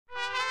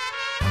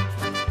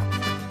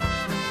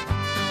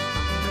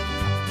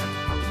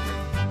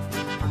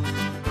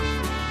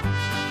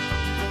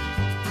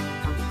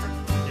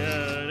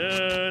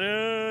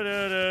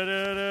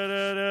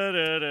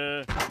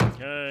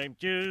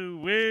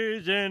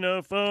in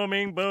a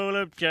foaming bowl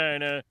of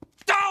china.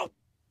 Don't!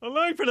 A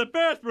line for the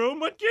bathroom?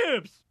 What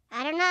gives?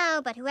 I don't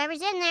know, but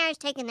whoever's in there is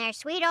taking their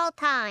sweet old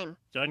time.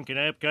 Son, can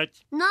I have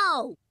cuts?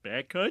 No.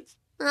 Back cuts?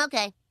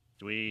 Okay.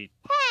 Sweet.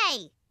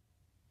 Hey!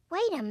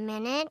 Wait a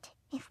minute.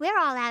 If we're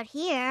all out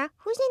here,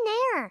 who's in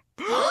there?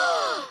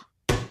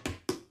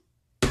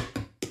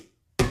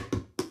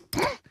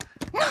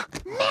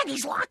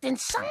 Maggie's locked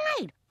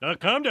inside. Now,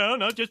 calm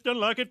down. I'll just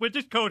unlock it with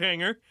this coat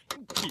hanger.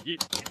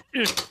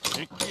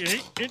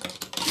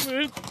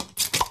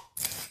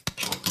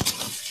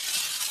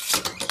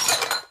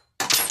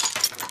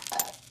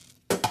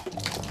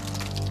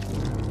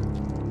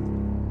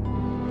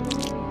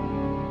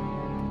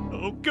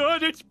 Oh,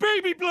 God, it's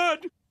baby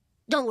blood!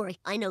 Don't worry,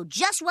 I know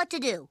just what to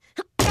do.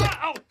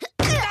 Ow!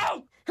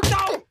 No!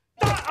 No!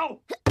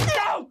 No!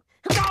 No!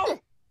 No!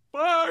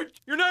 Bart,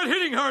 you're not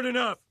hitting hard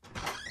enough!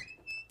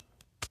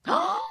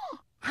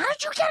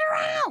 How'd you get her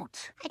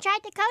out? I tried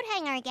the coat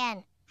hanger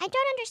again. I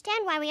don't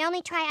understand why we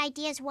only try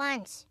ideas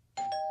once.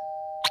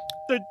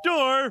 The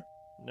door?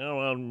 No,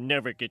 I'll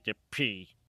never get to pee.